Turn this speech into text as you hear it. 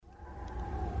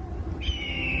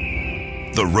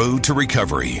The road to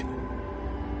recovery.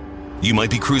 You might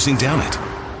be cruising down it.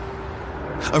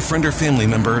 A friend or family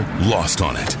member lost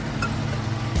on it.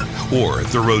 Or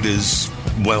the road is,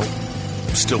 well,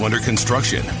 still under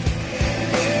construction.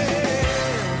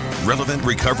 Relevant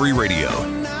Recovery Radio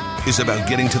is about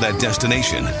getting to that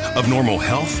destination of normal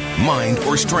health, mind,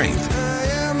 or strength.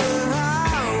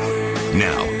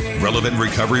 Now, Relevant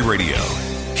Recovery Radio.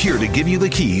 Here to give you the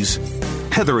keys,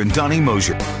 Heather and Donnie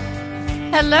Mosher.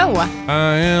 Hello.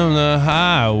 I am the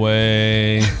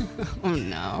highway. Oh,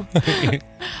 no.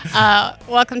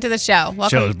 Welcome to the show.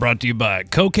 Show is brought to you by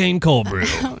Cocaine Cold Brew.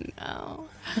 Oh, no.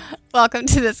 Welcome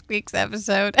to this week's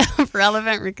episode of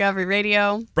Relevant Recovery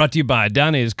Radio. Brought to you by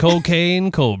Donnie's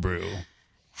Cocaine Cold Brew.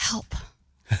 Help.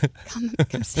 Come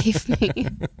save me.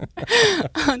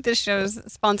 This show is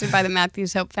sponsored by the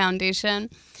Matthews Hope Foundation.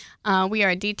 We are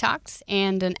a detox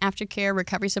and an aftercare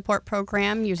recovery support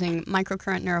program using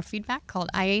microcurrent neurofeedback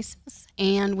called IASIS.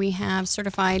 And we have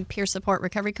certified peer support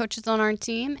recovery coaches on our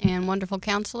team and wonderful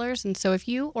counselors. And so if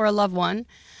you or a loved one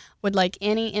would like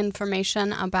any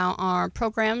information about our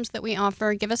programs that we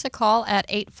offer, give us a call at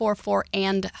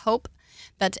 844-AND-HOPE.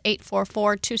 That's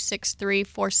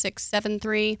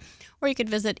 844-263-4673. Or you could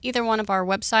visit either one of our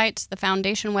websites. The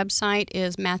foundation website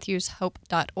is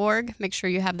matthewshope.org. Make sure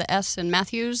you have the S in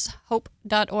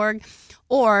matthewshope.org.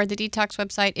 Or the detox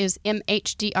website is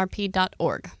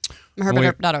mhdrp.org.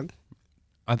 Herberderp.org.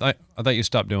 I thought you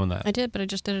stopped doing that. I did, but I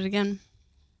just did it again.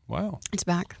 Wow. It's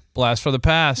back. Blast for the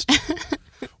past.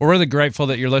 We're really grateful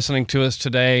that you're listening to us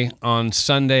today on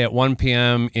Sunday at 1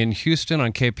 p.m. in Houston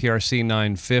on KPRC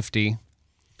 950.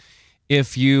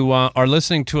 If you are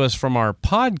listening to us from our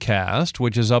podcast,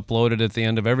 which is uploaded at the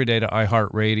end of every day to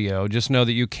iHeartRadio, just know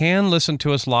that you can listen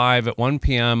to us live at 1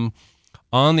 p.m.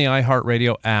 on the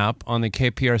iHeartRadio app on the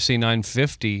KPRC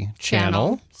 950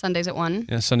 channel. Sundays at 1.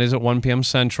 Yeah, Sundays at 1 p.m.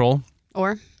 Central.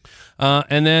 Or?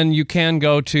 And then you can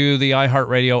go to the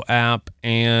iHeartRadio app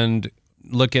and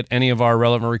look at any of our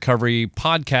Relevant Recovery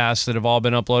podcasts that have all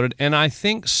been uploaded. And I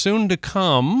think soon to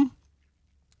come,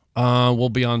 we'll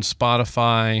be on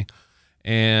Spotify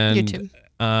and YouTube.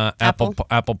 Apple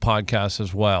Podcasts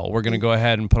as well. We're going to go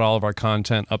ahead and put all of our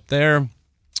content up there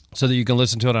so that you can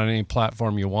listen to it on any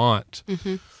platform you want.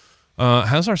 Mm-hmm.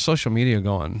 How's our social media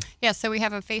going? Yeah, so we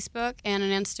have a Facebook and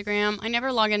an Instagram. I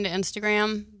never log into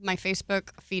Instagram. My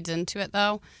Facebook feeds into it,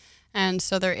 though. And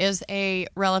so there is a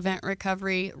Relevant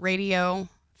Recovery Radio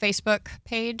Facebook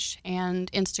page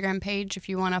and Instagram page if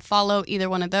you want to follow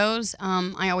either one of those.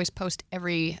 I always post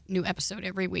every new episode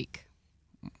every week.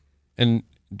 And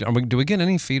do we get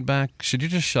any feedback? Should you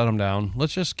just shut them down?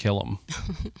 Let's just kill them.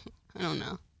 I don't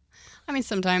know. I mean,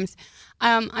 sometimes.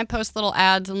 I post little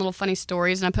ads and little funny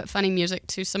stories, and I put funny music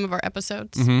to some of our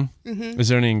episodes. Mm-hmm. Mm-hmm. Is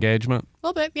there any engagement? A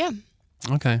little bit, yeah.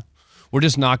 Okay. We're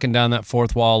just knocking down that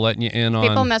fourth wall, letting you in on...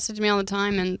 People message me all the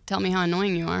time and tell me how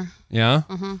annoying you are. Yeah?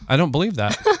 Uh-huh. I don't believe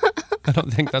that. I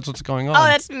don't think that's what's going on. Oh,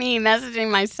 that's me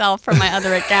messaging myself from my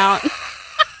other account.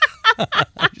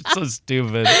 You're so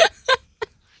stupid.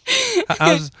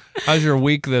 How's your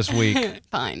week this week?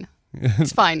 Fine.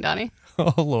 It's fine, Donnie.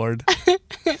 Oh, Lord.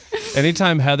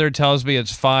 Anytime Heather tells me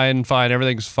it's fine,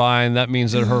 everything's fine, that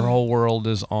means that her whole world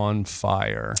is on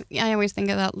fire. Yeah, I always think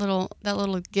of that little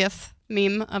GIF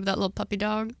meme of that little puppy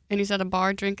dog, and he's at a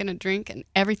bar drinking a drink, and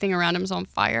everything around him is on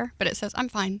fire, but it says, I'm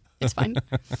fine. It's fine.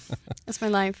 That's my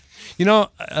life. You know,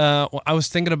 I was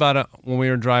thinking about it when we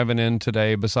were driving in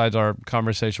today, besides our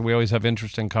conversation. We always have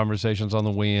interesting conversations on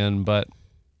the way in, but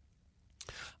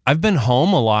I've been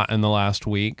home a lot in the last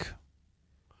week.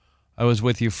 I was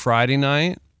with you Friday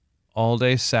night, all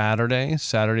day Saturday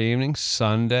evening,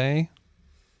 Sunday.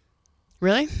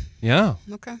 Really? Yeah.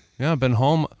 Okay. Yeah, I've been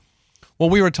home. Well,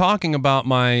 we were talking about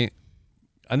I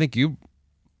think you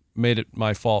made it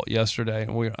my fault yesterday.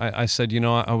 I said,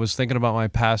 I was thinking about my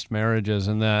past marriages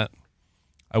and that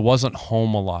I wasn't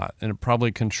home a lot, and it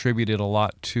probably contributed a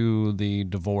lot to the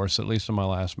divorce, at least in my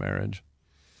last marriage.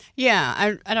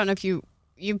 Yeah, I don't know if you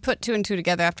put two and two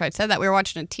together after I said that. We were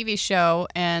watching a TV show,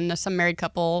 and some married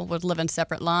couple would live in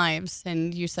separate lives,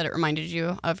 and you said it reminded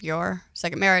you of your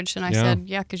second marriage, and I said,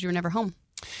 yeah, because you were never home.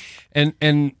 And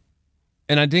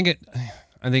I think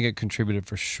it contributed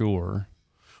for sure.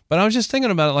 But I was just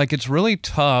thinking about it, like it's really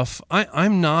tough.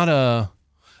 I'm not a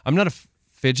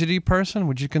fidgety person.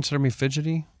 Would you consider me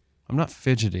fidgety? I'm not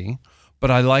fidgety,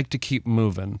 but I like to keep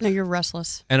moving. No, you're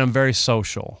restless. And I'm very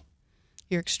social.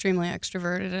 You're extremely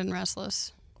extroverted and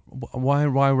restless. Why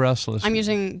restless? I'm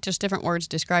using just different words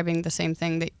describing the same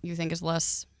thing that you think is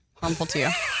less harmful to you.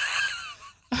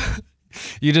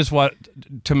 You just want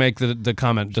to make the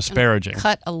comment disparaging.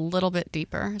 Cut a little bit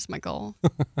deeper is my goal.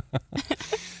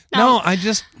 No,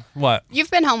 What? You've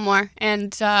been home more,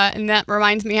 and that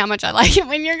reminds me how much I like it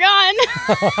when you're gone.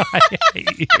 I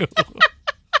hate you.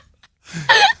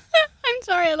 I'm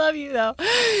sorry, I love you though.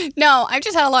 No, I've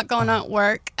just had a lot going on at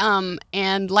work,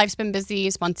 and life's been busy,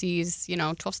 sponsees,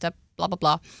 12-step, blah, blah,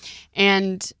 blah.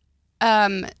 And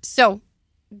so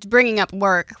bringing up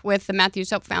work with the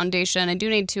Matthews Hope Foundation, I do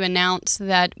need to announce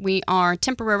that we are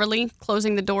temporarily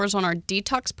closing the doors on our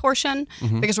detox portion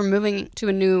because we're moving to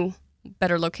a new,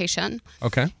 better location.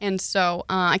 Okay. And so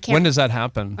I can't. When does that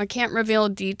happen? I can't reveal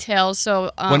details.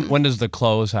 So when does the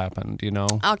close happen? Do you know?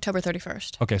 October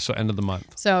 31st. Okay, so end of the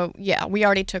month. So yeah, we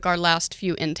already took our last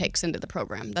few intakes into the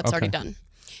program. That's already done.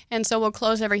 And so we'll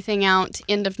close everything out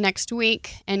end of next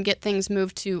week and get things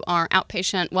moved to our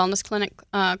outpatient wellness clinic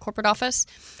corporate office,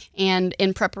 and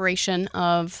in preparation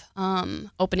of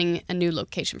opening a new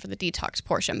location for the detox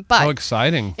portion. But how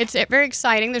exciting. It's very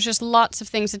exciting. There's just lots of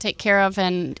things to take care of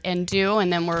and do,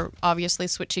 and then we're obviously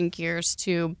switching gears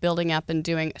to building up and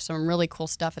doing some really cool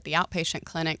stuff at the outpatient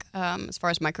clinic as far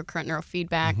as microcurrent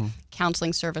neurofeedback,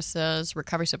 counseling services,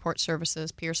 recovery support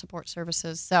services, peer support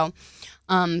services. So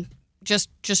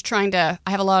just trying to,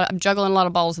 I'm juggling a lot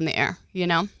of balls in the air,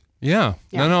 Yeah. Yeah.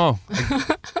 No.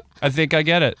 I think I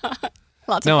get it.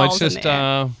 Lots of balls it's in the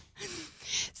air.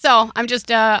 So I'm just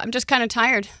kind of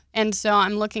tired, and so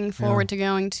I'm looking forward to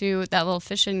going to that little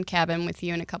fishing cabin with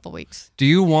you in a couple weeks. Do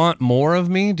you want more of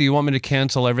me? Do you want me to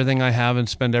cancel everything I have and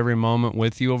spend every moment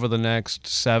with you over the next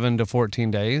 7 to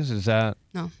 14 days? Is that?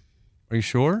 No. Are you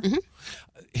sure? Mm-hmm.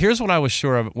 Here's what I was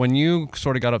sure of. When you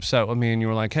sort of got upset with me and you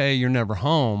were like, hey, you're never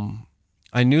home,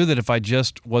 I knew that if I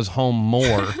just was home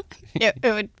more, it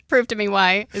would prove to me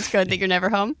why it's good that you're never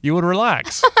home. You would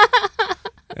relax.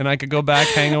 And I could go back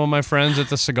hanging with my friends at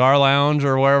the cigar lounge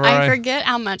or wherever. I forget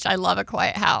how much I love a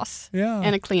quiet house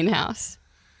and a clean house.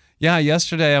 Yeah,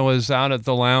 yesterday I was out at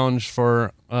the lounge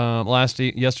for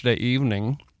yesterday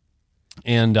evening,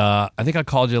 and I think I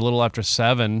called you a little after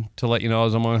 7 to let you know I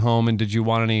was on my way home, and did you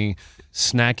want any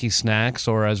snacky snacks,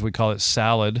 or as we call it,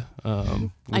 salad?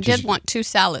 I did want 2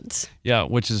 salads. Yeah,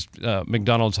 which is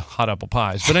McDonald's hot apple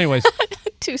pies. But anyways...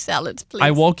 2 salads, please. I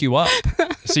woke you up.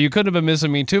 So you couldn't have been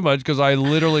missing me too much because I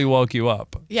literally woke you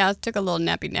up. Yeah, I took a little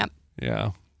nappy nap.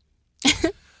 Yeah.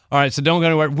 All right, so don't go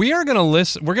anywhere. We are going to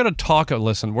listen. We're going to talk. We're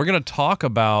going to talk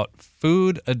about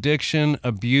food addiction,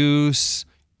 abuse,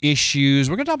 issues.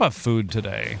 We're going to talk about food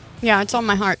today. Yeah, it's on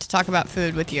my heart to talk about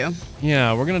food with you.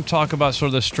 Yeah, we're going to talk about sort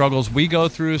of the struggles we go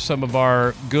through, some of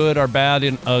our good, our bad,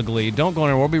 and ugly. Don't go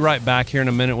anywhere. We'll be right back here in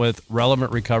a minute with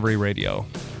Relevant Recovery Radio.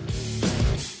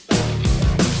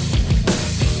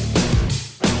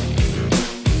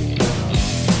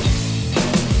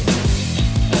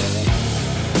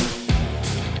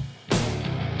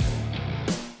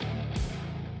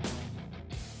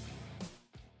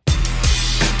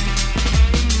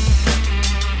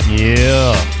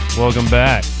 Yeah, welcome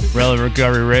back. Relevant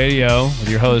Recovery Radio with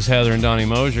your hosts Heather and Donnie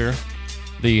Mosher.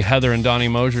 The Heather and Donnie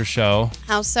Mosher Show.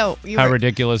 How so? How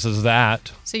ridiculous is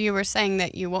that? So you were saying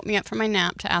that you woke me up from my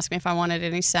nap to ask me if I wanted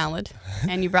any salad,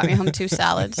 and you brought me home 2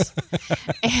 salads,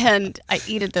 and I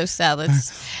eated those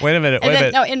salads. Wait a minute.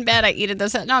 No, in bed I eated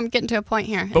those. No, I'm getting to a point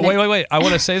here. But wait. I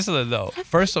want to say something, though.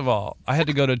 First of all, I had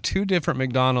to go to 2 different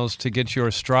McDonald's to get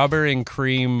your strawberry and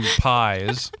cream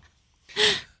pies.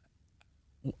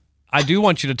 I do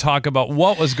want you to talk about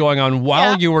what was going on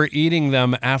while you were eating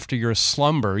them after your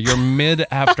slumber, your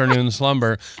mid-afternoon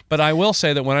slumber. But I will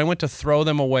say that when I went to throw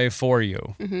them away for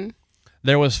you,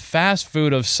 there was fast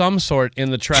food of some sort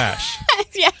in the trash.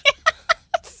 Yeah.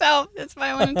 So that's why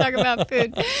I want to talk about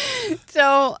food.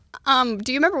 So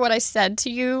do you remember what I said to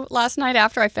you last night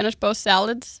after I finished both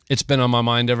salads? It's been on my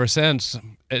mind ever since.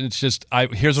 And it's just,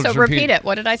 here's what's So repeat it.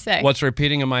 What did I say? What's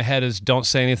repeating in my head is, don't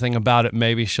say anything about it.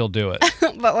 Maybe she'll do it.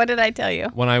 But what did I tell you?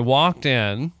 When I walked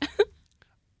in,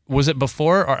 was it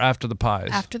before or after the pies?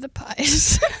 After the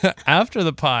pies. After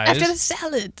the pies. After the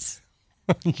salads.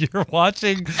 You're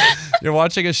watching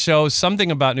a show, something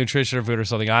about nutrition or food or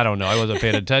something. I don't know. I wasn't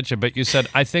paying attention. But you said,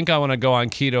 I think I want to go on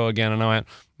keto again. And I went,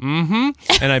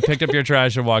 and I picked up your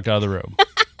trash and walked out of the room.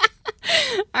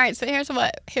 All right, so here's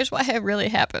what had really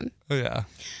happened. Oh, yeah.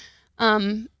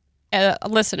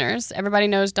 Listeners, everybody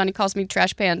knows Donnie calls me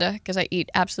Trash Panda because I eat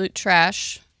absolute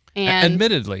trash. And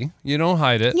admittedly, you don't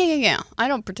hide it. Yeah. I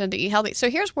don't pretend to eat healthy. So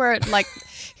here's where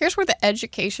the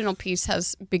educational piece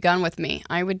has begun with me.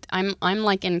 I'm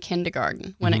like in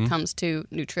kindergarten when it comes to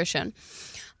nutrition.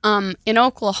 In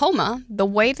Oklahoma, the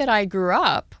way that I grew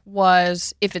up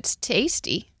was, if it's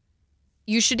tasty,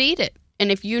 you should eat it.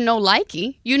 And if you know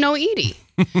likey, you know eaty.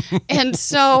 And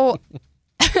so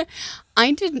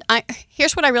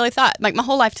here's what I really thought, like my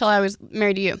whole life till I was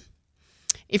married to you,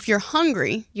 if you're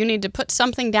hungry, you need to put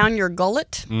something down your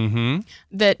gullet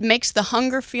that makes the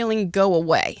hunger feeling go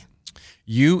away.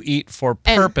 You eat for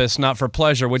purpose, not for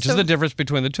pleasure, which is the difference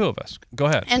between the two of us. Go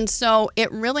ahead. And so it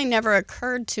really never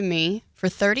occurred to me for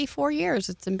 34 years,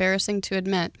 it's embarrassing to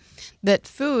admit, that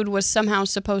food was somehow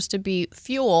supposed to be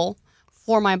fuel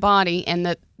for my body and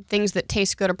that things that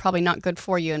taste good are probably not good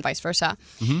for you and vice versa.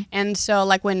 And so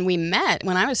like when we met,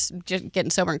 when I was just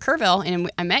getting sober in Kerrville and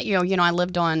I met you, you know, I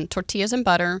lived on tortillas and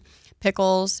butter,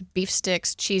 pickles, beef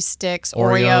sticks, cheese sticks,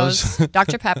 Oreos,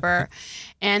 Dr. Pepper.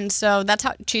 And so that's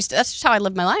just how I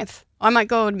lived my life. I might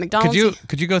go to McDonald's.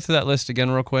 Could you go through that list again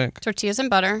real quick? Tortillas and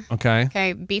butter. Okay.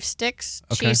 Okay, beef sticks,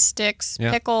 cheese sticks,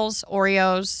 pickles,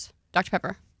 Oreos, Dr.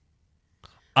 Pepper.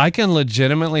 I can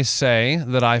legitimately say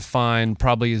that I find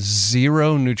probably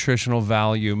zero nutritional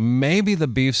value. Maybe the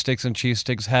beef sticks and cheese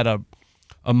sticks had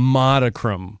a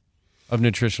modicum of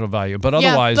nutritional value, but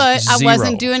otherwise, but zero. I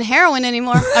wasn't doing heroin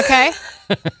anymore, okay?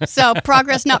 So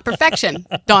progress, not perfection,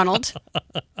 Donald.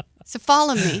 So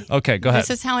follow me. Okay, go ahead. This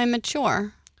is how I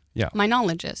mature. Yeah. My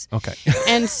knowledge is. Okay.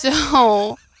 And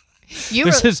so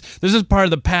this is part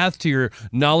of the path to your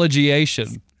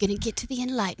knowledgeation. Gonna get to the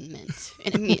enlightenment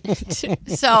in a minute.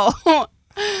 So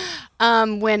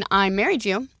when I married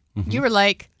you, you were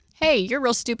like, hey, you're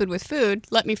real stupid with food.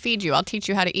 Let me feed you. I'll teach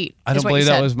you how to eat. I don't believe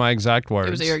that was my exact words.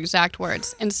 It was your exact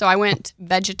words. And so I went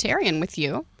vegetarian with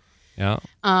you. Yeah.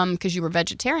 Because you were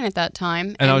vegetarian at that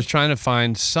time. And I was trying to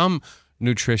find some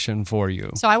nutrition for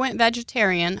you. So I went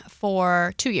vegetarian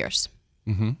for 2 years.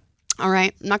 All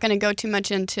right. I'm not going to go too much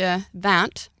into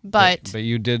that, but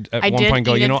you did at one point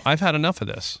go, you know, I've had enough of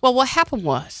this. Well, what happened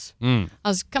was I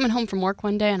was coming home from work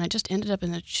one day and I just ended up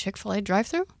in a Chick-fil-A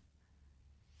drive-thru.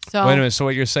 So wait a minute. So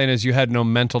what you're saying is you had no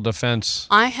mental defense.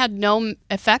 I had no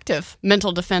effective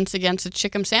mental defense against a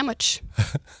chicken sandwich.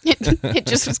 It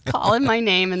just was calling my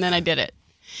name and then I did it.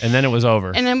 And then it was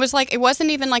over. And it wasn't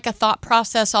even like a thought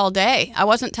process all day. I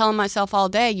wasn't telling myself all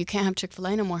day, you can't have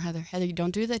Chick-fil-A no more, Heather. Heather, you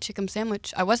don't do that chicken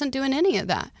sandwich. I wasn't doing any of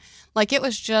that. Like it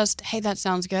was just, hey, that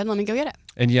sounds good. Let me go get it.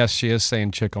 And yes, she is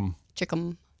saying chickum.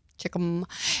 Chickum.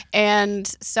 And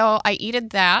so I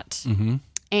eated that.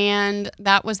 And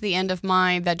that was the end of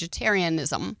my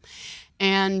vegetarianism.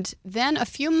 And then a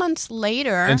few months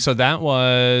later... And so that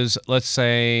was, let's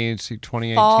say,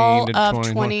 2018 fall to of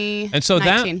 2020. And so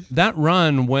 2019. that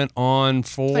run went on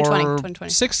for 2020.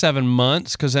 6-7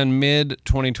 months, because then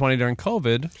mid-2020 during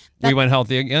COVID, we went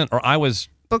healthy again. Or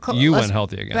you went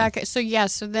healthy again.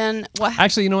 So then what...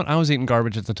 Actually, you know what? I was eating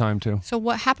garbage at the time, too. So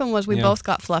what happened was we both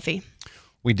got fluffy.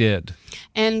 We did.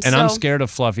 And I'm scared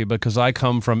of fluffy because I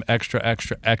come from extra,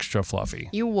 extra, extra fluffy.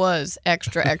 You was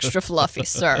extra, extra fluffy,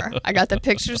 sir. I got the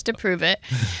pictures to prove it.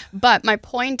 But my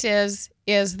point is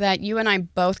that you and I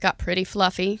both got pretty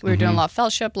fluffy. We were doing a lot of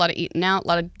fellowship, a lot of eating out, a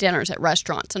lot of dinners at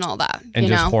restaurants and all that. And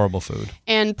just horrible food.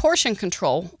 And portion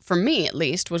control, for me at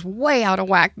least, was way out of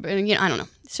whack. But, I don't know.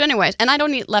 So anyways, and I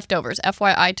don't eat leftovers.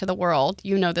 FYI to the world.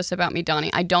 You know this about me, Donnie.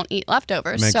 I don't eat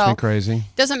leftovers. Makes me crazy.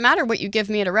 Doesn't matter what you give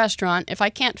me at a restaurant. If I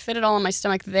can't fit it all in my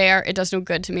stomach there, it does no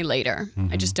good to me later.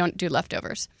 I just don't do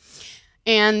leftovers.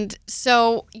 And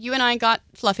so you and I got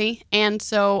fluffy. And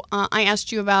so I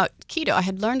asked you about keto. I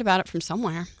had learned about it from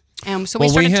somewhere. And so we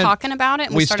started talking about it.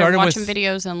 And we started watching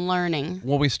videos and learning.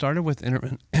 Well, we started with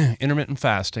intermittent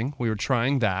fasting. We were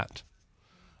trying that.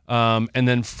 And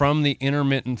then from the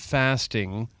intermittent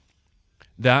fasting,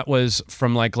 that was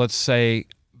from let's say,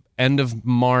 end of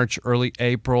March, early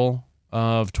April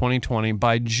of 2020.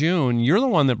 By June, you're the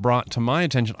one that brought to my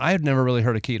attention, I had never really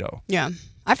heard of keto. Yeah.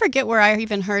 I forget where I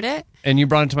even heard it. And you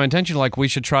brought it to my attention, we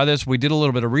should try this. We did a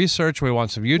little bit of research. We want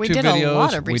some YouTube videos. We did a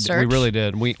lot of research. We really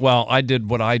did. I did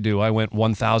what I do. I went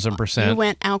 1,000%. You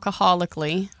went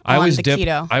alcoholically on the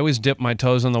keto. I always dip my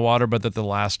toes in the water, but that the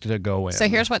last to go in. So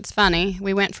here's what's funny.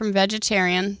 We went from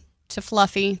vegetarian to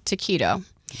fluffy to keto.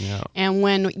 Yeah. And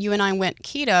when you and I went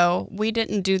keto, we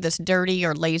didn't do this dirty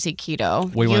or lazy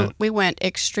keto. We went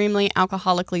extremely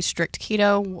alcoholically strict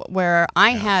keto, where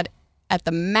I had at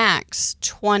the max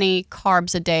 20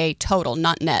 carbs a day total,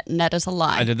 not net. Net is a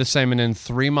lie. I did the same, and in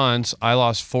 3 months, I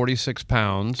lost 46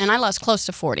 pounds. And I lost close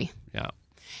to 40. Yeah.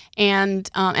 And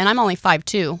I'm only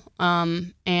 5'2".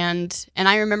 And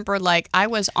I remember I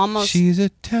was almost... She's a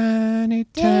tiny,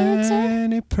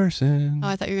 tiny person. Oh,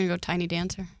 I thought you were going to go Tiny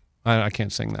Dancer. I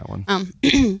can't sing that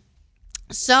one.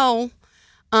 So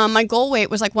my goal weight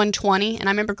was 120, and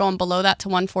I remember going below that to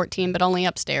 114, but only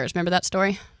upstairs. Remember that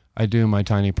story? I do, my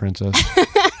tiny princess.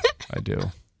 I do.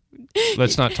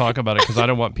 Let's not talk about it because I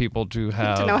don't want people to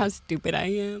know how stupid I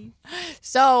am.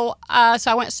 So I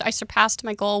surpassed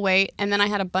my goal weight, and then I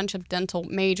had a bunch of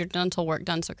major dental work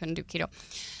done, so I couldn't do keto.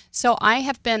 So I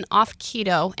have been off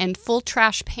keto and full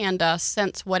trash panda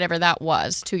since whatever that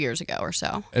was, 2 years ago or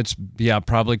so. It's,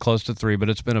 probably close to 3, but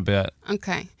it's been a bit.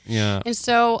 Okay. Yeah. And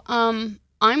so I'm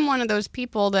one of those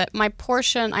people that my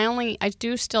portion, I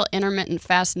do still intermittent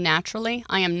fast naturally.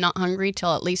 I am not hungry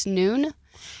till at least noon,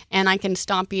 and I can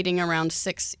stop eating around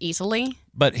 6 easily.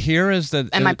 But here is the...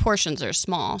 And my portions are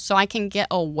small, so I can get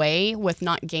away with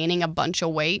not gaining a bunch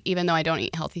of weight, even though I don't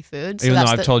eat healthy food. So even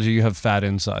though I've told you have fat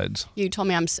insides. You told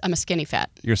me I'm a skinny fat.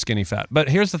 You're skinny fat. But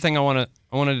here's the thing I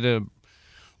wanted to...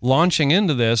 Launching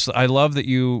into this, I love that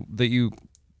you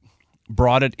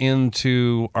brought it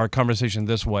into our conversation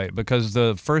this way, because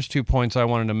the first 2 points I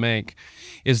wanted to make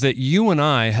is that you and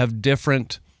I have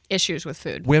different... issues with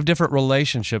food. We have different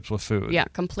relationships with food. Yeah,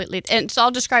 completely. And so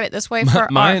I'll describe it this way.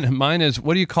 Mine is,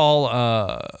 what do you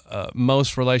call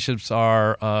most relationships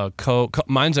are,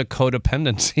 mine's a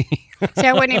codependency. See,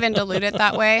 I wouldn't even dilute it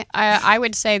that way. I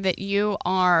would say that you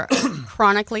are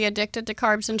chronically addicted to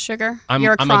carbs and sugar.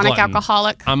 You're a chronic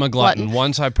alcoholic. I'm a glutton.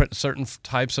 Once I put certain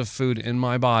types of food in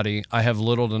my body, I have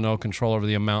little to no control over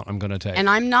the amount I'm going to take. And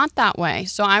I'm not that way.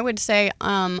 So I would say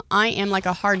I am like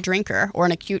a hard drinker or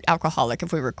an acute alcoholic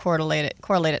if we were correlate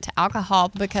it to alcohol,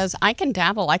 because I can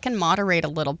dabble. I can moderate a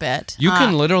little bit. You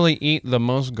can literally eat the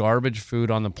most garbage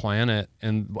food on the planet,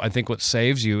 and I think what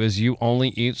saves you is you only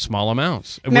eat small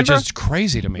amounts, which is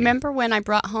crazy to me. Remember when I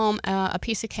brought home a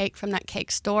piece of cake from that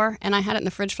cake store, and I had it in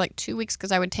the fridge for like 2 weeks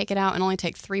because I would take it out and only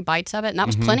take 3 bites of it, and that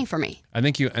was plenty for me. I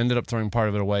think you ended up throwing part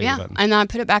of it away. Yeah, even. and then I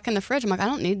put it back in the fridge. I'm like, I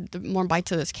don't need more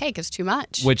bites of this cake. It's too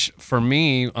much. Which, for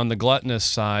me, on the gluttonous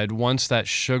side, once that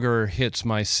sugar hits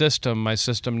my system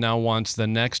now wants the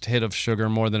next hit of sugar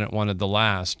more than it wanted the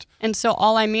last. And so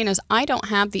all I mean is I don't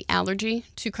have the allergy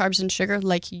to carbs and sugar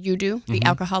like you do, the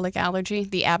alcoholic allergy,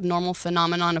 the abnormal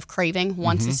phenomenon of craving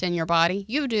once it's in your body.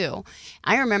 You do.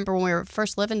 I remember when we were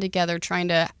first living together trying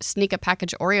to sneak a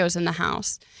package of Oreos in the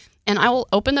house. And I will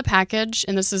open the package,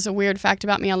 and this is a weird fact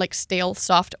about me. I like stale,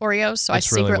 soft Oreos, so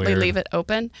That's I secretly really leave it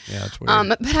open. Yeah, it's weird.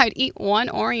 But I'd eat one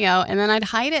Oreo, and then I'd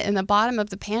hide it in the bottom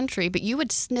of the pantry, but you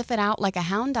would sniff it out like a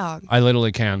hound dog. I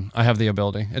literally can. I have the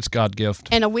ability. It's God gift.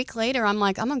 And a week later, I'm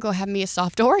like, I'm going to go have me a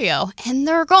soft Oreo, and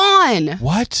they're gone.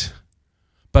 What?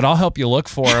 But I'll help you look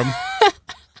for them.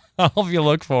 I'll help you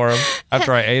look for them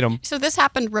after I ate them. So this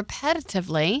happened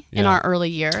repetitively in our early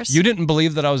years. You didn't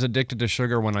believe that I was addicted to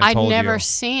sugar when I told you. I'd never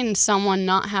seen someone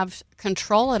not have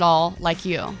control at all like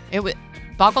you. It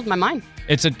boggled my mind.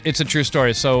 It's a true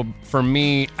story. So for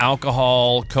me,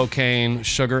 alcohol, cocaine,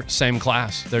 sugar, same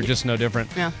class. They're just no different.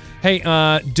 Yeah. Hey,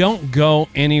 don't go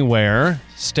anywhere.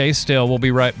 Stay still. We'll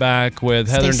be right back with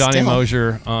Heather and Donnie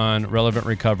Mosher on Relevant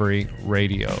Recovery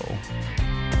Radio.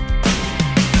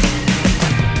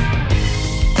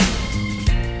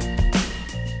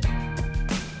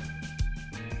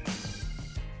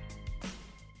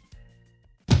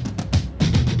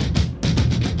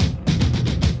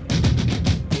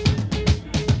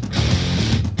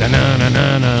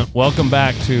 Welcome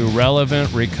back to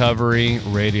Relevant Recovery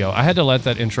Radio. I had to let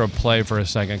that intro play for a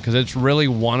second because it's really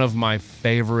one of my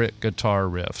favorite guitar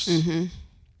riffs.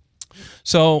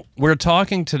 So we're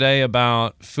talking today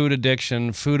about food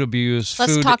addiction, food abuse,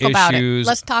 food issues.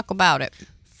 Let's talk about it.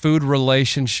 Food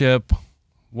relationship.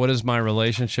 What is my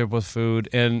relationship with food?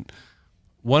 And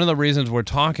one of the reasons we're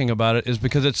talking about it is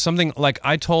because it's something like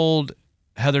I told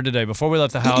Heather today before we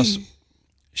left the house.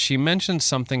 She mentioned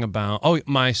something about,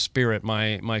 my spirit,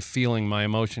 my feeling, my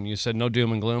emotion. You said no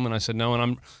doom and gloom, and I said no,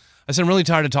 and I said I'm really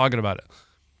tired of talking about it.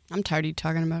 I'm tired of you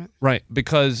talking about it. Right,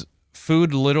 because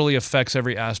food literally affects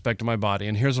every aspect of my body,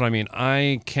 and here's what I mean.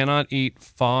 I cannot eat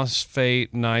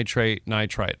phosphate, nitrate.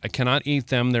 I cannot eat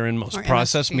them. They're in most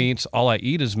processed meats. All I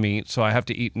eat is meat, so I have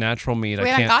to eat natural meat. We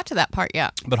haven't got to that part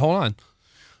yet. But hold on.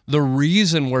 The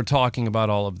reason we're talking about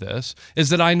all of this is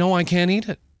that I know I can't eat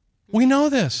it. We know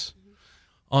this.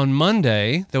 On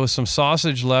Monday, there was some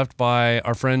sausage left by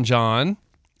our friend John.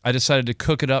 I decided to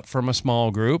cook it up from a small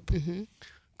group.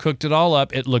 Cooked it all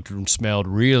up. It looked and smelled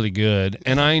really good.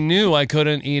 And I knew I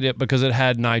couldn't eat it because it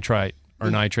had nitrate, I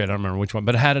don't remember which one,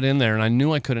 but it had it in there, and I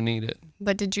knew I couldn't eat it.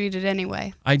 But did you eat it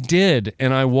anyway? I did,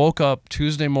 and I woke up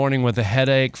Tuesday morning with a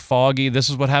headache, foggy. This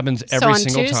is what happens every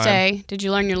single time. So on Tuesday, did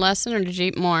you learn your lesson, or did you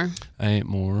eat more? I ate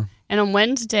more. And on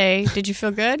Wednesday, did you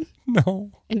feel good?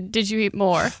 No. And did you eat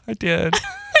more? I did.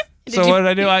 So what did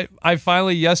I do? I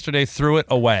finally yesterday threw it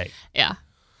away. Yeah.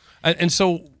 And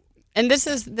this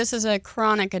is a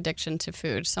chronic addiction to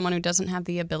food. Someone who doesn't have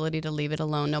the ability to leave it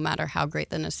alone, no matter how great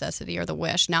the necessity or the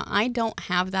wish. Now, I don't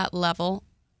have that level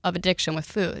of addiction with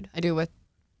food. I do with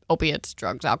opiates,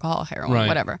 drugs, alcohol, heroin,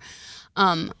 whatever.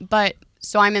 But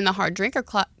so I'm in the hard drinker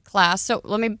class. So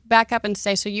let me back up and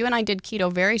say, so you and I did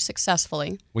keto very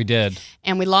successfully. We did.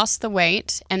 And we lost the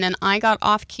weight, and then I got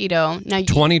off keto. Now,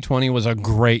 2020 was a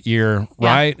great year,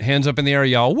 right? Hands up in the air,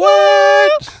 y'all.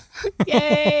 What?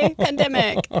 Yay,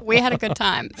 pandemic. We had a good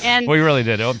time. And we really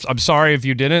did. I'm sorry if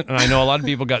you didn't. And I know a lot of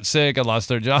people got sick and lost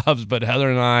their jobs, but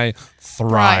Heather and I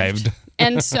thrived.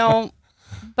 And so,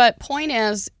 but point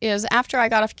is after I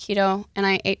got off keto and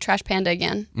I ate Trash Panda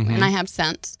again, and I have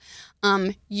since,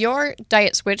 your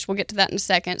diet switch, we'll get to that in a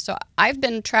second. So I've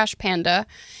been Trash Panda,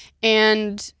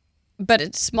 but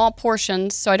it's small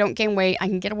portions, so I don't gain weight. I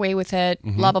can get away with it,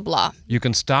 blah, blah, blah. You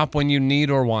can stop when you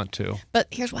need or want to. But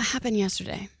here's what happened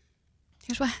yesterday.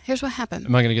 Here's what happened.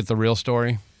 Am I going to get the real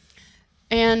story?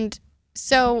 And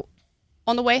so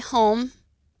on the way home,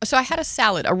 so I had a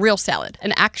salad, a real salad,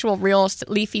 an actual real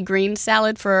leafy green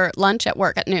salad for lunch at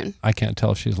work at noon. I can't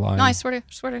tell if she's lying. No, I swear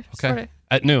to. Okay.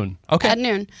 At noon. Okay. At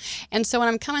noon. And so when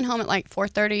I'm coming home at like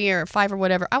 4:30 or 5 or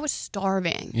whatever, I was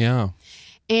starving. Yeah.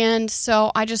 And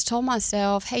so I just told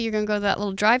myself, hey, you're going to go to that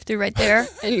little drive-thru right there,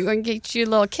 and you're going to get you a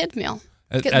little kid meal.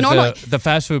 At the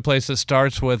fast food place that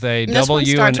starts with a and this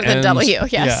W one starts and with ends, a W,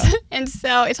 yes. Yeah. And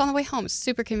so it's on the way home. It's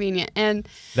super convenient. And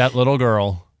that little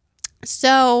girl.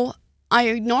 So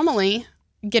I normally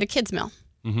get a kid's meal.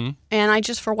 And I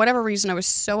just, for whatever reason, I was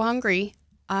so hungry,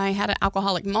 I had an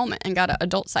alcoholic moment and got an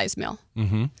adult-sized meal.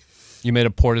 You made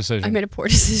a poor decision. I made a poor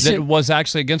decision. That was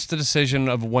actually against the decision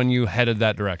of when you headed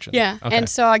that direction. Yeah. Okay. And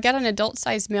so I got an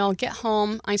adult-sized meal, get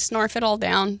home, I snarf it all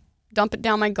down, dump it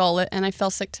down my gullet, and I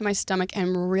fell sick to my stomach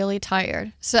and really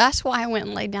tired. So that's why I went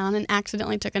and laid down and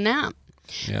accidentally took a nap.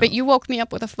 Yeah. But you woke me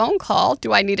up with a phone call.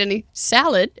 Do I need any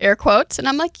salad? Air quotes. And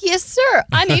I'm like, yes, sir.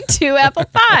 I need 2 apple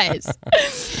pies.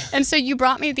 And so you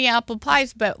brought me the apple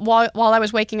pies. But while I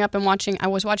was waking up and I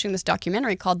was watching this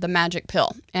documentary called The Magic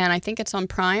Pill. And I think it's on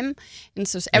Prime. And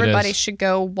so everybody should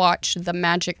go watch The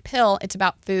Magic Pill. It's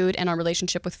about food and our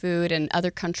relationship with food and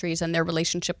other countries and their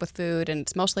relationship with food. And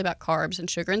it's mostly about carbs and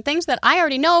sugar and things that I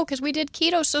already know because we did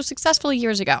keto so successfully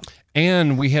years ago.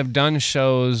 And we have done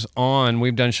shows on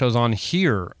here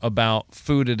about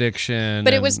food addiction.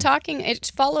 But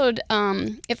it followed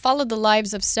the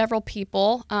lives of several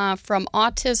people from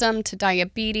autism to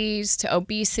diabetes to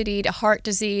obesity to heart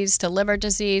disease to liver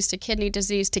disease to kidney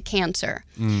disease to cancer.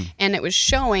 And it was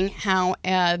showing how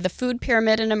the food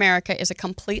pyramid in America is a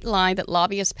complete lie, that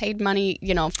lobbyists paid money,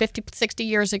 50, 60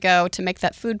 years ago to make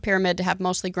that food pyramid to have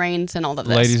mostly grains and all of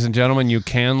this. Ladies and gentlemen, you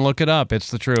can look it up.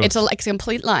 It's the truth. It's a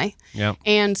complete lie. Yeah.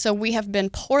 And so we have been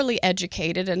poorly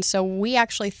educated, and so we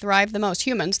actually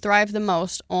humans thrive the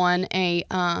most on a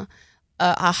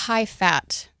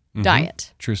high-fat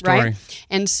diet. True story. Right?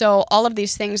 And so all of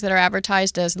these things that are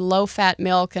advertised as low-fat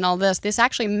milk and all this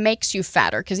actually makes you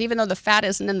fatter, because even though the fat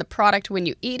isn't in the product when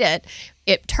you eat it,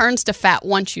 it turns to fat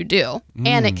once you do,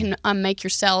 and it can make your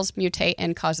cells mutate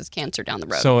and causes cancer down the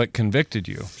road. So it convicted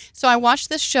you. So I watched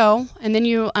this show, and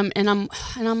then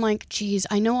I'm like, geez,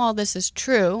 I know all this is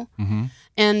true,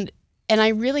 and I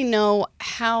really know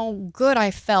how good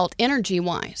I felt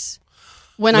energy-wise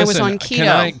when I was on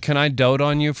keto. Can I dote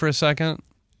on you for a second?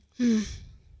 Yeah,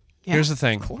 here's the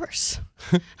thing. Of course.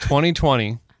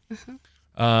 2020,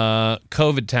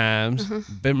 COVID times.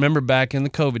 Remember back in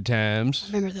the COVID times?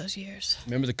 Remember those years.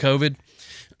 Remember the COVID?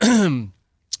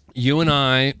 You and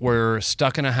I were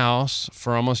stuck in a house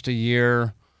for almost a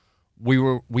year.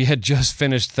 We had just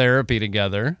finished therapy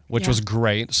together, which was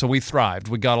great. So we thrived.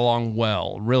 We got along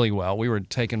well, really well. We were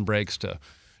taking breaks to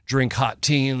drink hot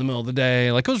tea in the middle of the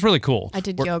day. Like, it was really cool. I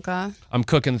did yoga. I'm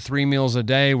cooking 3 meals a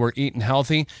day. We're eating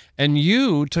healthy. And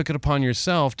you took it upon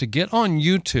yourself to get on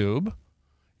YouTube,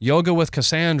 Yoga with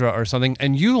Cassandra or something,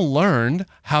 and you learned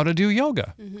how to do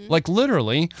yoga. Like,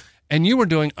 literally. And you were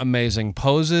doing amazing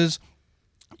poses.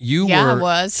 I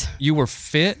was. You were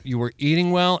fit, you were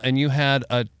eating well, and you had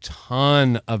a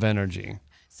ton of energy.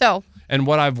 And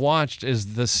what I've watched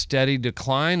is the steady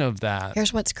decline of that.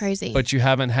 Here's what's crazy. But you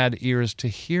haven't had ears to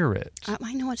hear it.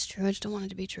 I know it's true. I just don't want it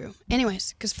to be true.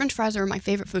 Anyways, because French fries are my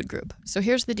favorite food group. So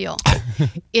here's the deal.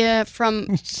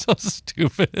 So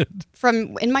stupid.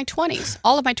 In my 20s,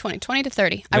 all of my 20 to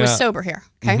 30, I was sober here.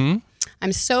 Okay.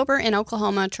 I'm sober in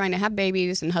Oklahoma, trying to have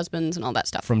babies and husbands and all that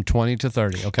stuff. From 20 to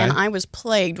 30, okay. And I was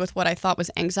plagued with what I thought was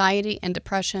anxiety and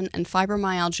depression and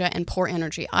fibromyalgia and poor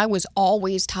energy. I was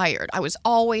always tired. I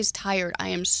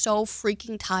am so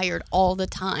freaking tired all the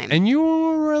time. And you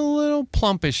were a little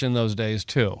plumpish in those days,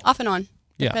 too. Off and on.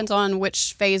 Depends on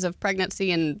which phase of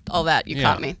pregnancy and all that you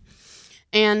caught me.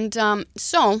 And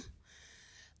so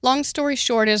Long story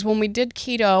short is when we did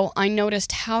keto, I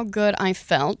noticed how good I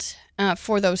felt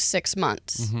for those 6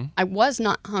 months. Mm-hmm. I was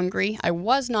not hungry. I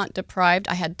was not deprived.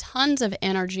 I had tons of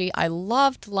energy. I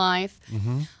loved life.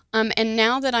 Mm-hmm. And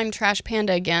now that I'm Trash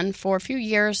Panda again, for a few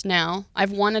years now,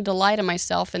 I've wanted to lie to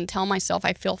myself and tell myself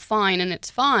I feel fine and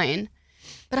it's fine.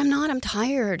 But I'm not. I'm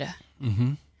tired.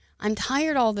 Mm-hmm. I'm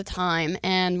tired all the time,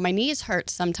 and my knees hurt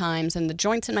sometimes, and the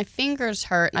joints in my fingers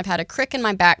hurt, and I've had a crick in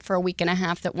my back for a week and a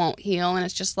half that won't heal, and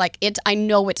it's just like, I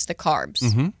know it's the carbs.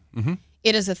 Mm-hmm. Mm-hmm.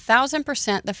 It is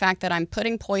 1,000% the fact that I'm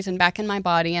putting poison back in my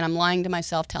body, and I'm lying to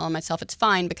myself, telling myself it's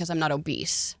fine because I'm not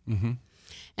obese. Mm-hmm.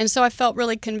 And so I felt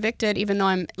really convicted, even though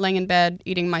I'm laying in bed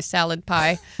eating my salad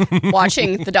pie,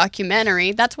 watching the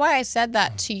documentary. That's why I said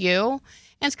that to you.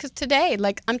 And it's because today,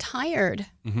 like, I'm tired.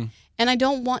 Mm-hmm. And I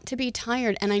don't want to be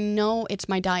tired, and I know it's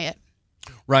my diet.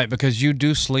 Right, because you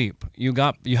do sleep. You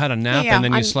had a nap and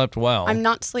then you slept well. I'm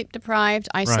not sleep deprived.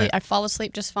 Right. I fall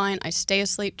asleep just fine. I stay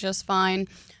asleep just fine.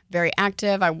 Very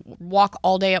active. I walk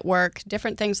all day at work.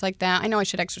 Different things like that. I know I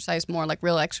should exercise more, like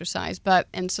real exercise,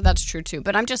 and so that's true too.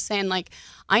 But I'm just saying, like,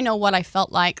 I know what I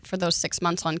felt like for those 6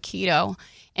 months on keto.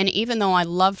 And even though I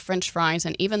love French fries,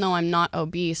 and even though I'm not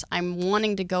obese, I'm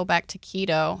wanting to go back to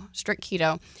keto, strict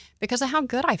keto, because of how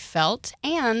good I felt,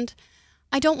 and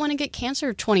I don't want to get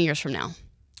cancer 20 years from now.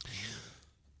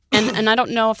 And I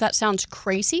don't know if that sounds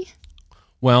crazy.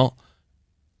 Well,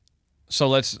 so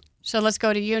let's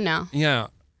go to you now. Yeah.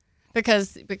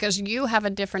 Because you have a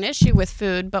different issue with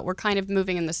food, but we're kind of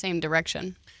moving in the same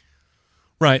direction.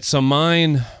 Right. So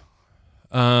mine,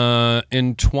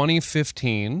 in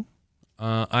 2015,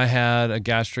 I had a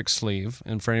gastric sleeve.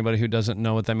 And for anybody who doesn't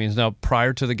know what that means, now,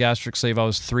 prior to the gastric sleeve, I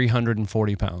was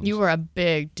 340 pounds. You were a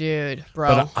big dude,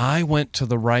 bro. But I went to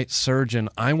the right surgeon.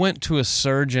 I went to a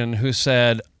surgeon who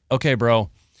said, okay,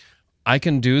 bro, I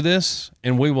can do this,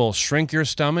 and we will shrink your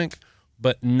stomach.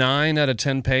 But 9 out of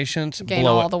 10 patients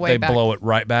blow it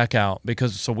right back out,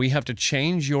 so we have to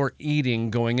change your eating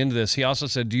going into this. He also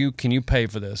said, can you pay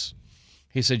for this?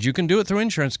 He said, you can do it through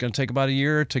insurance. It's going to take about a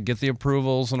year to get the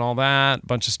approvals and all that,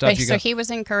 bunch of stuff. So he was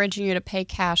encouraging you to pay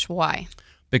cash. Why?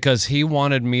 Because he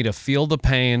wanted me to feel the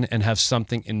pain and have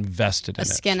something invested in it.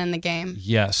 A skin in the game.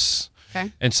 Yes.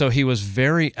 Okay. And so he was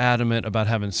very adamant about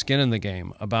having skin in the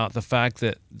game, about the fact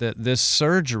that this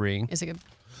surgery is a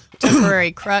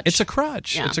temporary crutch. It's a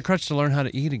crutch. Yeah. It's a crutch to learn how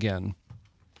to eat again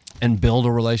and build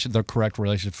the correct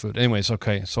relationship with food. Anyways,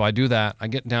 okay, so I do that. I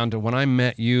get down to when I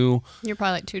met you. You're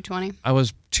probably like 220. I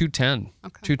was 210.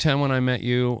 Okay. 210 when I met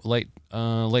you, late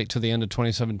to the end of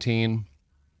 2017.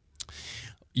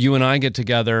 You and I get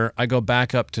together. I go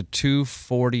back up to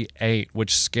 248,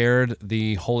 which scared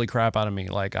the holy crap out of me.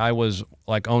 Like, I was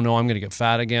like, oh no, I'm going to get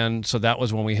fat again. So that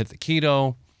was when we hit the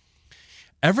keto.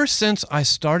 Ever since I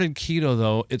started keto,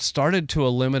 though, it started to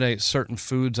eliminate certain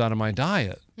foods out of my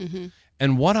diet. Mm-hmm.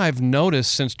 And what I've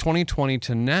noticed since 2020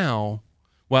 to now,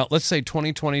 well, let's say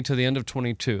 2020 to the end of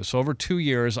 22. So over 2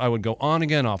 years, I would go on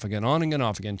again, off again, on again,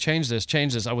 off again, change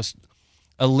this. I was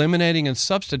eliminating and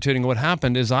substituting. What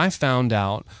happened is I found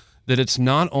out that it's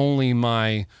not only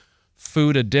my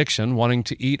food addiction, wanting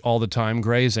to eat all the time,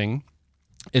 grazing,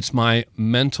 it's my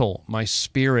mental, my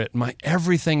spirit, my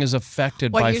everything is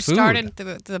affected by food. What you started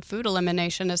the food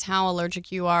elimination is how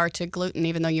allergic you are to gluten,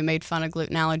 even though you made fun of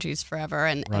gluten allergies forever,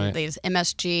 and these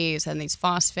MSGs and these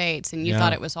phosphates, and you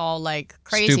thought it was all like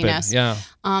craziness. Stupid.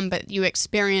 Yeah. But you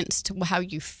experienced how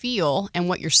you feel and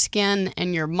what your skin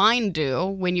and your mind do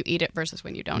when you eat it versus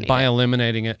when you don't eat it. By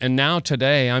eliminating it. And now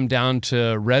today I'm down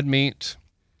to red meat,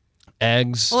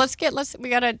 eggs. Well, we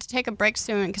got to take a break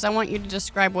soon because I want you to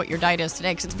describe what your diet is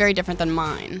today because it's very different than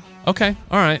mine. Okay.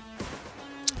 All right.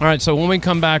 So when we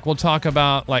come back, we'll talk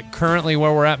about like currently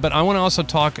where we're at, but I want to also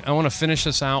I want to finish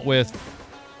this out with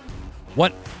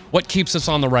what keeps us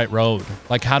on the right road?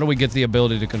 Like, how do we get the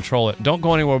ability to control it? Don't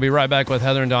go anywhere. We'll be right back with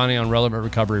Heather and Donnie on Relevant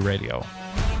Recovery Radio.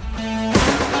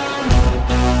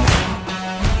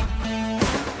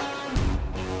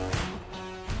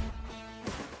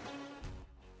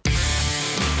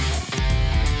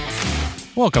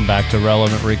 Welcome back to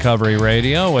Relevant Recovery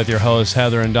Radio with your hosts,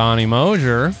 Heather and Donnie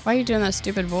Mosher. Why are you doing that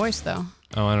stupid voice, though?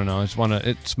 Oh, I don't know.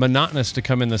 It's monotonous to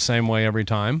come in the same way every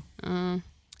time. And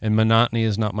monotony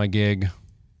is not my gig.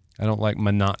 I don't like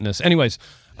monotonous. Anyways.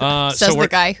 Says the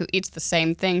guy who eats the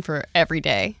same thing for every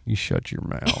day. You shut your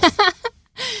mouth.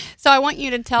 So I want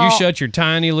you to tell... You shut your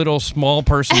tiny little small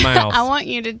person mouth. I want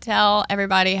you to tell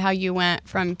everybody how you went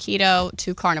from keto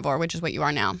to carnivore, which is what you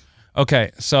are now.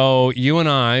 Okay, so you and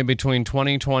I, between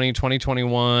 2020,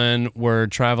 2021, were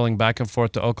traveling back and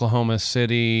forth to Oklahoma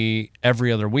City every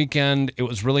other weekend. It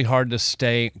was really hard to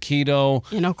stay keto.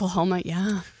 In Oklahoma,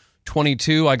 yeah.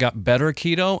 22, I got better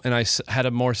keto and I had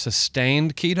a more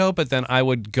sustained keto, but then I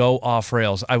would go off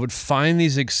rails. I would find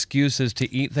these excuses to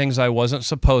eat things I wasn't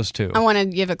supposed to. I want to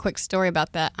give a quick story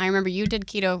about that. I remember you did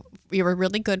keto. You were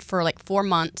really good for like 4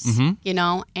 months,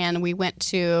 and we went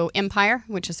to Empire,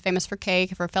 which is famous for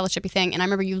cake, for a fellowshipy thing. And I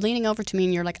remember you leaning over to me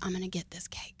and you're like, I'm going to get this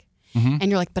cake. And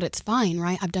you're like, but it's fine,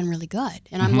 right? I've done really good.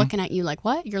 And I'm looking at you like,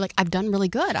 what? You're like, I've done really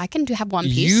good. I can have one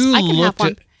piece.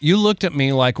 You looked at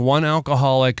me like one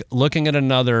alcoholic looking at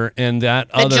another, and that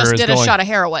other just is did going, a shot of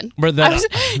heroin.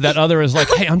 That other is like,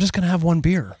 hey, I'm just going to have one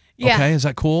beer. Yeah. Okay, is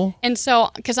that cool? And so,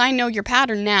 because I know your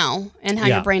pattern now and how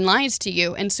your brain lies to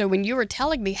you. And so when you were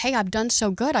telling me, hey, I've done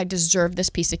so good, I deserve this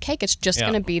piece of cake. It's just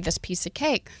going to be this piece of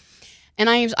cake. And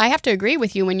I have to agree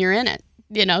with you when you're in it.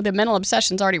 You know, the mental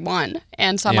obsession's already won.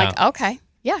 And so I'm like, okay,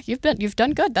 yeah, you've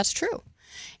done good. That's true.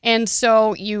 And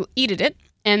so you eat it.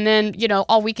 And then,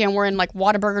 all weekend we're in like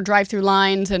Whataburger drive-through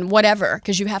lines and whatever,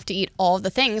 because you have to eat all the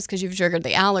things because you've triggered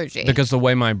the allergy. Because the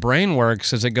way my brain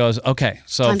works is it goes, okay,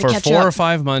 so for 4 or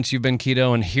 5 months you've been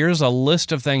keto, and here's a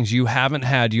list of things you haven't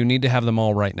had. You need to have them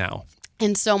all right now.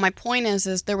 And so my point is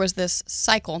there was this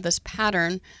cycle, this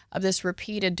pattern of this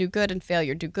repeated do good and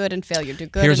failure, do good and failure, do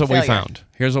good and failure.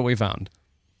 Here's what we found.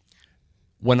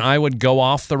 When I would go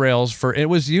off the rails it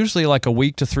was usually like a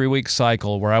week to 3 week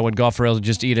cycle where I would go off the rails and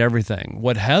just eat everything.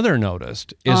 What Heather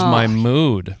noticed is my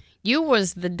mood. You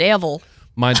was the devil.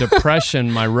 My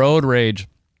depression, my road rage.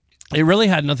 It really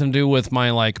had nothing to do with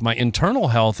my internal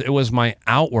health. It was my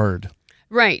outward.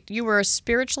 Right. You were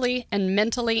spiritually and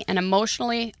mentally and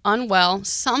emotionally unwell,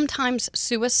 sometimes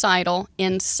suicidal,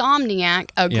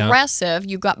 insomniac, aggressive.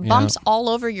 You got bumps all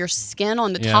over your skin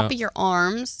on the top of your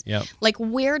arms. Yep. Like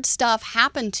weird stuff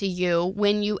happened to you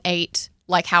when you ate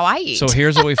like how I eat. So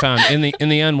here's what we found. In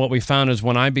the end, what we found is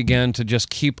when I began to just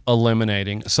keep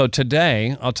eliminating. So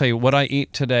today, I'll tell you what I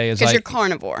eat today is because you're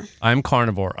carnivore. I'm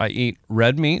carnivore. I eat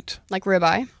red meat. Like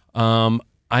ribeye.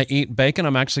 I eat bacon.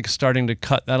 I'm actually starting to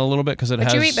cut that a little bit because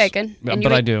But you eat bacon.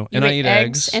 I do. And I eat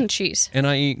eggs. And cheese. And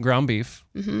I eat ground beef.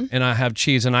 And I have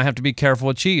cheese. And I have to be careful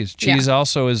with cheese. Cheese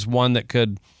also is one that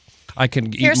I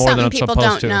can eat more than I'm supposed to. Here's something people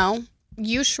don't know.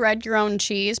 You shred your own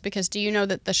cheese because do you know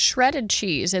that the shredded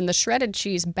cheese in the shredded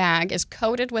cheese bag is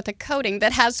coated with a coating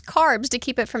that has carbs to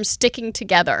keep it from sticking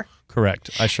together? Correct.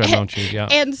 I shred my own cheese, yeah.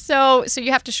 And so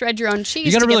you have to shred your own cheese.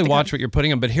 You got to really watch what you're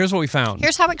putting in, but here's what we found.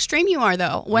 Here's how extreme you are,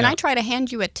 though. When I try to hand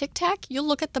you a Tic Tac, you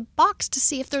look at the box to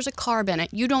see if there's a carb in it.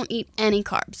 You don't eat any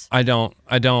carbs. I don't.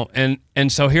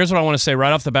 And so here's what I want to say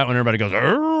right off the bat when everybody goes,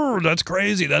 "Oh, that's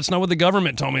crazy. That's not what the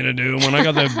government told me to do." When I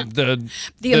got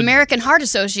the American Heart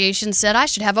Association said I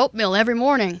should have oatmeal every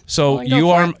morning. So you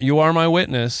are my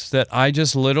witness that I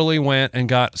just literally went and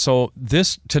got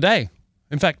today.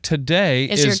 In fact, today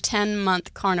is your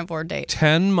 10-month carnivore date.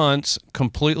 10 months,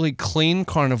 completely clean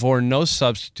carnivore, no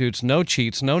substitutes, no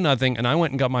cheats, no nothing. And I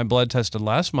went and got my blood tested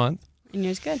last month. And it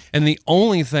was good. And the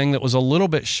only thing that was a little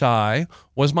bit shy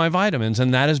was my vitamins.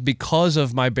 And that is because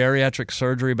of my bariatric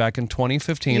surgery back in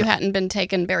 2015. You hadn't been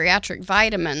taking bariatric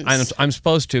vitamins. I'm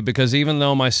supposed to, because even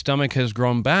though my stomach has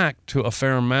grown back to a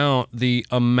fair amount, the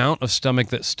amount of stomach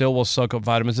that still will soak up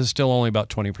vitamins is still only about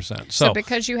 20%. So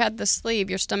because you had the sleeve,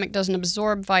 your stomach doesn't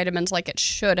absorb vitamins like it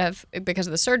should have because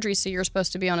of the surgery. So you're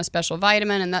supposed to be on a special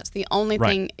vitamin. And that's the only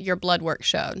thing your blood work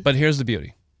showed. But here's the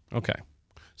beauty. Okay.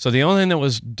 So the only thing that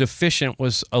was deficient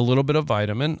was a little bit of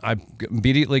vitamin. I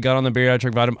immediately got on the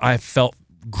bariatric vitamin. I felt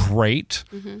great.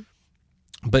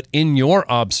 But in your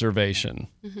observation,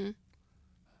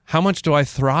 how much do I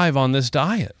thrive on this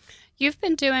diet? You've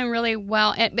been doing really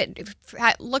well.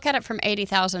 But look at it from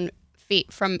 80,000 feet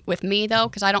with me, though,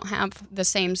 because I don't have the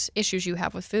same issues you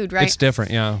have with food, right? It's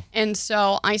different, yeah. And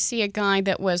so I see a guy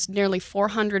that was nearly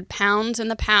 400 pounds in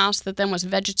the past that then was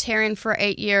vegetarian for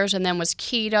 8 years and then was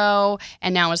keto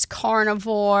and now is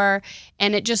carnivore.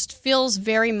 And it just feels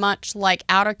very much like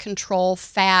out of control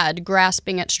fad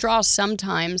grasping at straws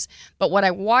sometimes. But what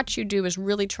I watch you do is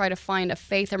really try to find a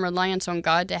faith and reliance on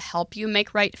God to help you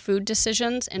make right food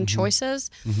decisions and choices.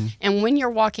 And when you're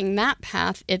walking that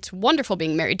path, it's wonderful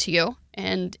being married to you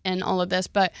and all of this,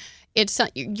 but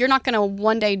you're not going to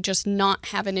one day just not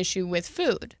have an issue with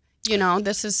food.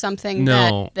 This is something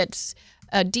that's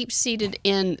deep-seated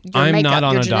in your I'm makeup, not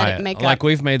on your a genetic diet. makeup. Like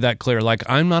we've made that clear. Like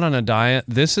I'm not on a diet.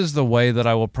 This is the way that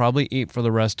I will probably eat for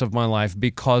the rest of my life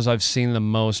because I've seen the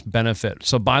most benefit.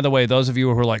 So by the way, those of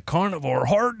you who are like carnivore,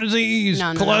 heart disease,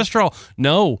 cholesterol.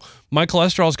 No, my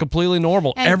cholesterol is completely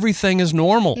normal. And everything is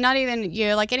normal. Not even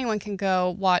you. Like anyone can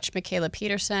go watch Michaela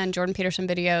Peterson, Jordan Peterson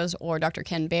videos, or Dr.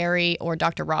 Ken Berry, or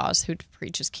Dr. Roz, who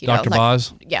preaches keto. Dr.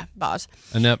 Boz? Yeah, Boz.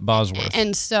 Annette Bosworth.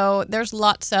 And so there's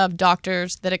lots of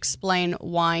doctors that explain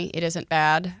why it isn't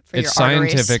bad for It's your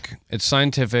arteries. scientific. It's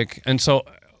scientific. And so,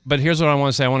 but here's what I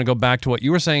want to say. I want to go back to what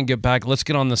you were saying. Let's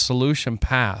get on the solution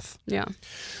path. Yeah.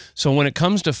 So when it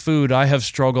comes to food, I have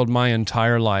struggled my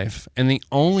entire life. And the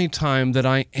only time that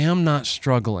I am not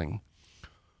struggling,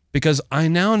 because I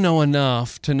now know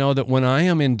enough to know that when I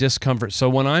am in discomfort, so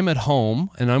when I'm at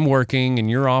home and I'm working and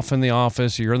you're off in the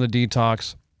office, you're in the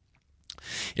detox,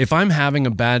 if I'm having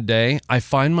a bad day, I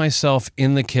find myself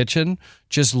in the kitchen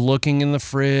just looking in the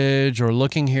fridge or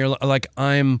looking here like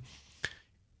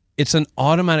it's an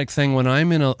automatic thing when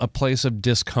I'm in a place of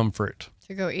discomfort.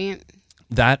 To go eat.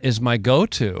 That is my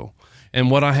go-to.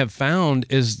 And what I have found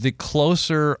is the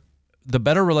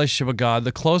better relationship with God,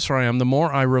 the closer I am, the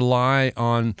more I rely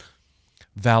on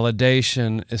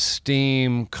validation,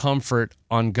 esteem, comfort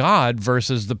on God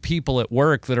versus the people at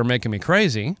work that are making me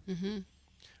crazy. Mm-hmm.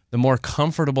 The more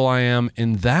comfortable I am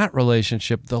in that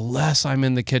relationship, the less I'm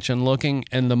in the kitchen looking,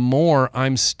 and the more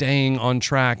I'm staying on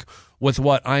track with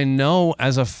what I know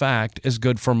as a fact is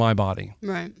good for my body.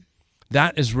 Right.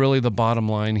 That is really the bottom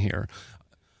line here.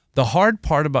 The hard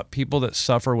part about people that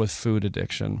suffer with food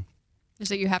addiction is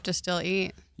that you have to still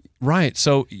eat. Right.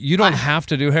 So you don't have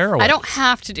to do heroin. I don't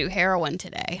have to do heroin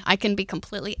today. I can be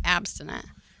completely abstinent,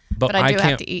 but I do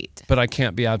have to eat. But I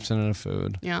can't be abstinent of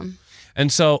food. Yeah. And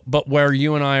so, but where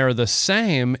you and I are the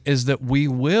same is that we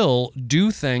will do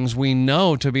things we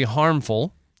know to be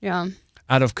harmful. Yeah.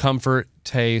 Out of comfort,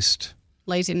 taste,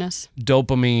 laziness,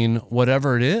 dopamine,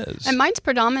 whatever it is. And mine's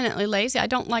predominantly lazy. I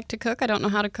don't like to cook. I don't know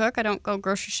how to cook. I don't go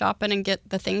grocery shopping and get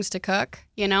the things to cook.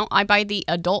 You know, I buy the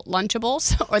adult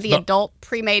Lunchables or the adult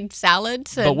pre-made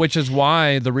salads. But which is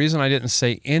why the reason I didn't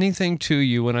say anything to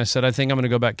you when I said I think I'm going to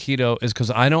go back keto is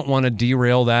because I don't want to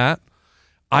derail that.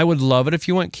 I would love it if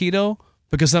you went keto,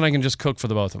 because then I can just cook for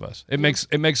the both of us. It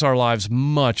makes our lives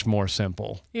much more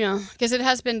simple. Yeah, because it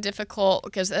has been difficult.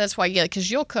 Because that's why,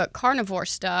 because you'll cook carnivore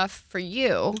stuff for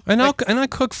you, and I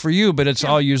cook for you, but it's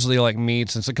all usually like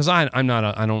meats and stuff. Because I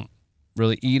don't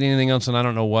really eat anything else, and I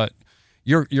don't know what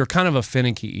you're kind of a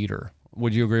finicky eater.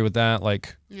 Would you agree with that?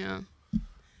 Like, yeah,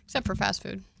 except for fast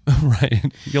food.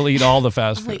 Right. You'll eat all the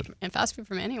fast food. And fast food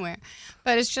from anywhere.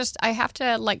 But it's just, I have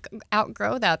to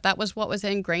outgrow that. That was what was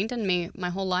ingrained in me my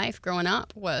whole life growing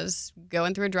up, was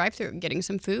going through a drive-thru and getting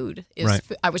some food. Right.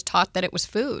 I was taught that it was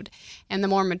food. And the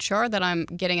more mature that I'm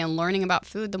getting and learning about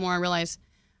food, the more I realize,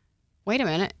 wait a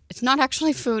minute, it's not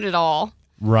actually food at all.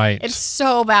 Right. It's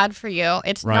so bad for you.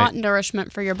 It's not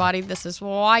nourishment for your body. This is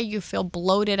why you feel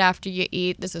bloated after you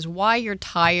eat. This is why you're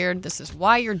tired. This is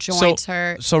why your joints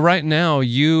hurt. So right now,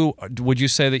 would you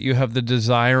say that you have the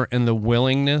desire and the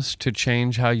willingness to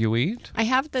change how you eat? I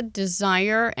have the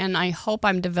desire, and I hope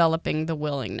I'm developing the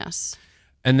willingness.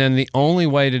 And then the only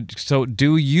way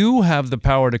do you have the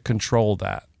power to control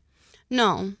that?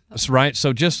 No. That's right.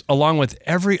 So just along with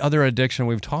every other addiction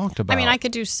we've talked about. I mean, I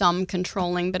could do some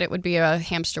controlling, but it would be a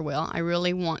hamster wheel. I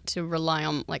really want to rely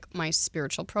on my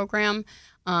spiritual program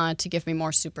to give me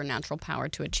more supernatural power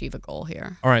to achieve a goal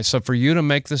here. All right. So for you to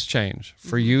make this change,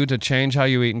 for you to change how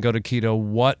you eat and go to keto,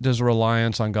 what does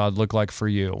reliance on God look like for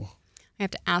you? I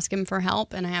have to ask him for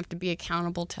help, and I have to be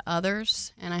accountable to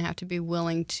others, and I have to be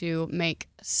willing to make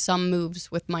some moves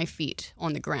with my feet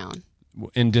on the ground.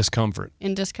 In discomfort.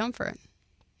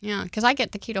 Yeah, because I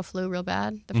get the keto flu real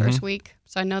bad the first week,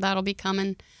 so I know that'll be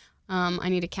coming. I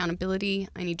need accountability.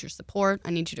 I need your support. I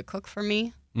need you to cook for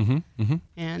me.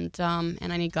 And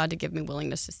I need God to give me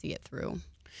willingness to see it through.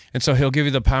 And so he'll give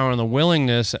you the power and the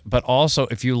willingness, but also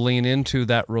if you lean into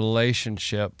that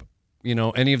relationship,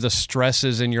 any of the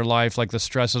stresses in your life, like the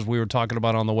stresses we were talking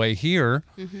about on the way here,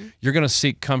 you're going to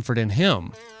seek comfort in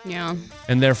him. Yeah.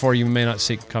 And therefore, you may not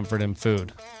seek comfort in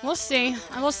food. We'll see.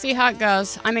 We'll see how it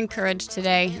goes. I'm encouraged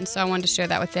today, and so I wanted to share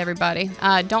that with everybody.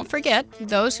 Don't forget,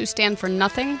 those who stand for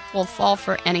nothing will fall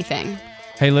for anything.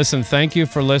 Hey, listen, thank you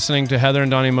for listening to Heather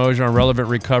and Donnie Mosher on Relevant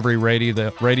Recovery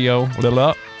Radio.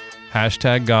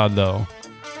 #God, though.